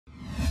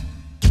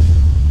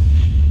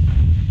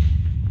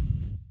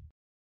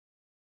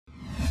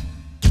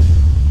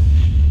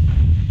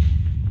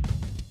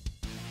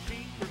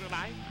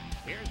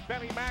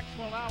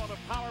now on the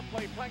power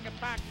play, playing it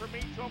back for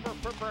Meach over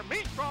for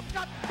Vermeestrom.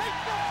 Got they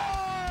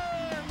score!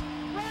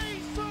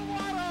 Ray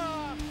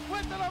Sawada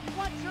with the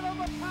deflection of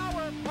the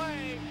power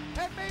play,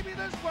 and maybe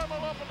this one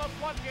will open the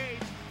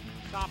floodgates.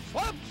 Stop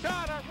slump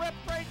shot, a rip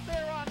right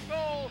there on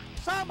goal.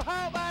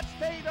 Somehow that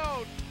stayed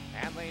out.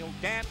 And they'll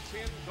dance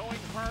in, going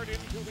hard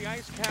into the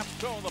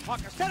IceCaps zone. The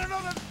puck is centered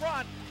on in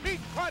front. Meach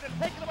tried to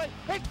take it away.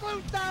 It's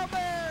loose down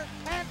there,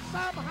 and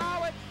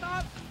somehow it's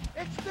not.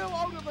 It's still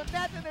out of the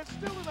net, and it's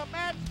still in a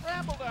mad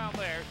scramble down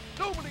there.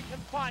 Nobody can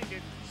find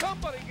it.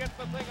 Somebody get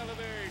the thing out of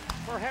there,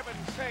 for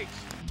heaven's sakes.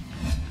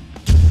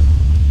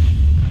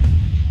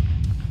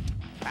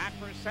 Back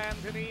for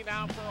Santini,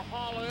 now for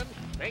Holland.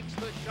 Makes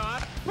the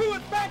shot. Blew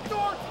it back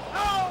door.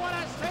 Oh, what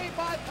a save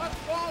by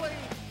Pasquale.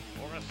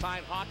 For a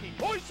side hockey.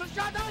 Hoist the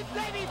shot. Now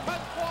Danny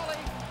Pasquale.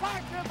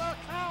 Back to the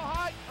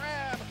cowhide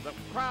crab. The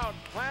crowd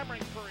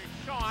clamoring for his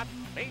shot.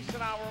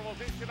 Masonauer will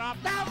dish it off.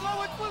 Down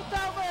low, it's loose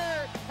down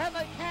there. And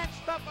they can't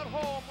stop it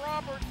home.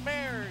 Robert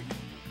Mayer.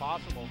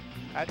 Possible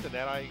at the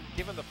net.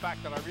 Given the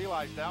fact that I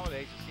realize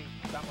nowadays it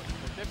seems that much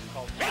more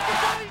difficult.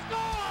 He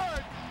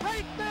scored!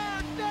 Right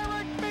there,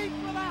 Derek Meach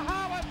with a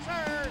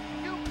howitzer.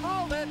 You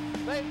called it.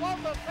 They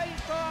won the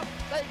face-off.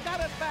 They got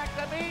it back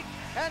to Meach,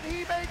 and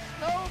he makes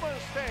no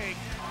mistake.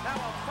 Now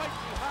a fight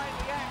behind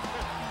the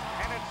action,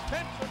 and it's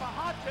Spencer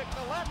Mahachik,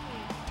 the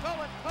lefty,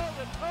 going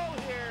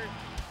toe-to-toe here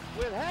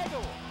with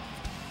Hagel.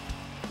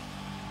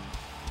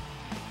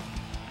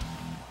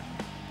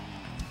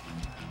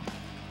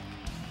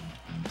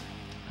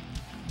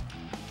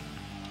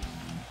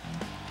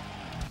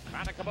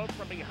 Trying to come out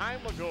from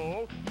behind the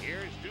goal.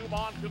 Here's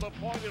Dumont to the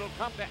point. It'll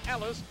come to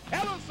Ellis.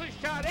 Ellis'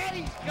 shot, and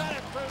he's got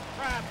it through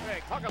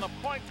traffic. Puck on the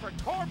point for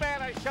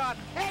Corban, a shot,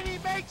 and he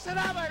makes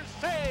another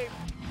save.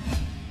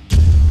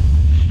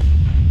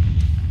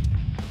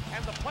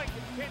 And the play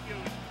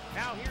continues.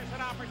 Now here's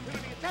an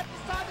opportunity. It's at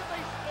the side that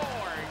they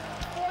scored.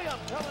 Boy,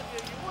 I'm telling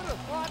you, you would have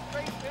thought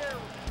right there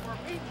where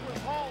Meach was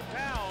hauled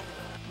down.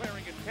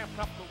 Clearing attempt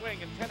up the wing,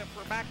 intended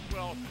for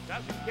Maxwell.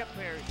 Doesn't get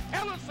there.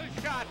 Ellis'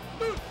 shot.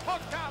 Loose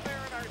puck down there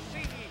in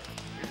Arsini.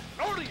 Here's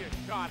Nordia's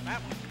shot.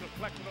 That was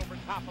deflected over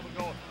top of the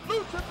goal.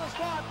 Loose at the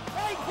slot.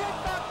 They hit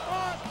the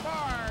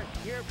crossbar.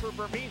 Here for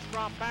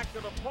Vermeestrom, back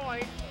to the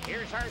point.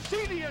 Here's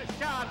Arsini's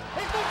shot.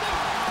 It's the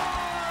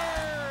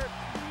score!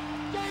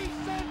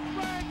 Jason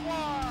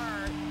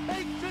Gregoire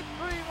makes it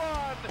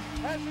 3-1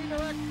 as he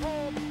directs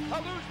home a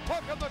loose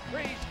puck on the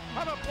crease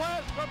on a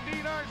blast from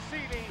Dean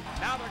Arsini.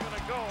 Now they're going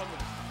to go.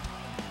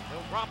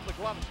 They'll drop the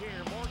gloves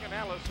here. Morgan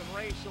Ellis and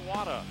Ray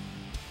Sawada.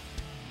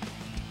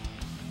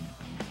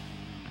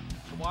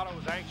 Sawada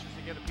was anxious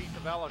to get a piece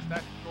of Ellis.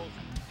 That goes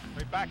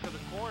right back to the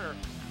corner.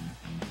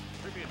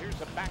 Tribute,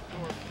 here's a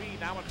backdoor feed.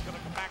 Now it's going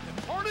to come back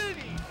to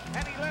Tornini.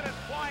 And he let it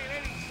fly,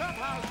 and Eddie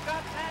somehow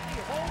got that.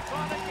 He holds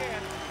on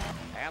again.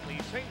 And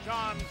the St.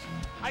 John's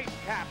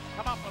IceCaps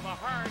come up with a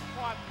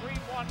hard-fought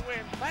 3-1 win.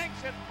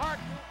 Thanks in part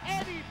to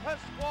Eddie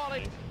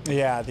Pasquale.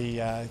 Yeah,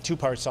 the two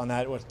parts on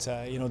that.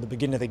 The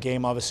beginning of the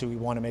game, obviously we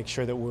want to make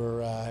sure that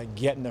we're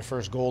getting the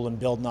first goal and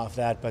building off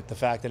that. But the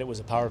fact that it was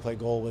a power play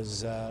goal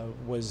was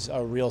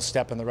a real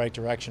step in the right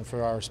direction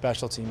for our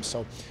special teams.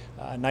 So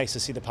nice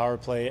to see the power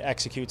play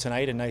execute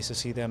tonight, and nice to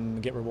see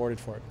them get rewarded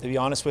for it. To be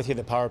honest with you,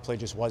 the power play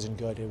just wasn't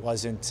good. It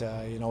wasn't.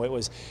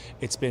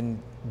 It's been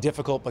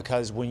difficult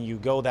because when you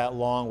go that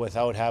long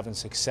without having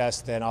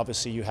success, then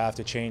obviously you have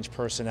to change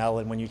personnel,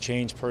 and when you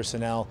change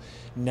personnel,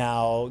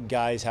 now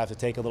guys have to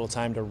take a little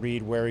time to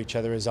read where each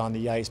other is on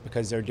the ice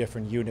because they're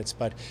different units.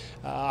 But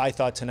I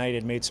thought tonight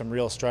it made some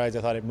real strides.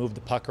 I thought it moved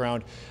the puck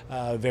around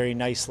very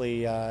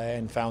nicely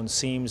and found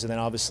seams, and then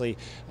obviously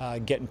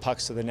getting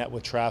pucks to the net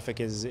with traffic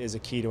is a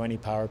key to any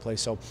power play.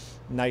 So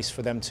nice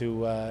for them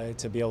to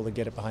be able to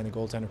get it behind the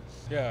goaltender.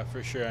 Yeah,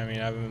 for sure. I mean,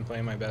 I haven't been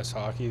playing my best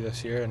hockey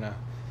this year, and I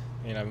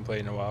haven't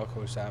played in a while.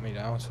 Coach sat me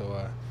down,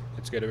 so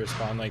it's good to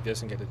respond like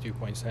this and get the 2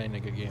 points tonight in a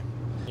good game.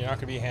 You're not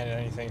going to be handed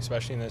anything,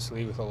 especially in this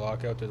league with a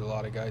lockout. There's a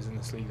lot of guys in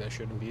this league that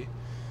shouldn't be.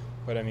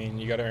 But, I mean,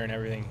 you got to earn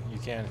everything you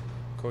can.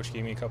 Coach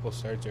gave me a couple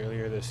starts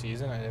earlier this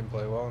season. I didn't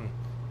play well, and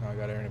now I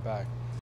got to earn it back.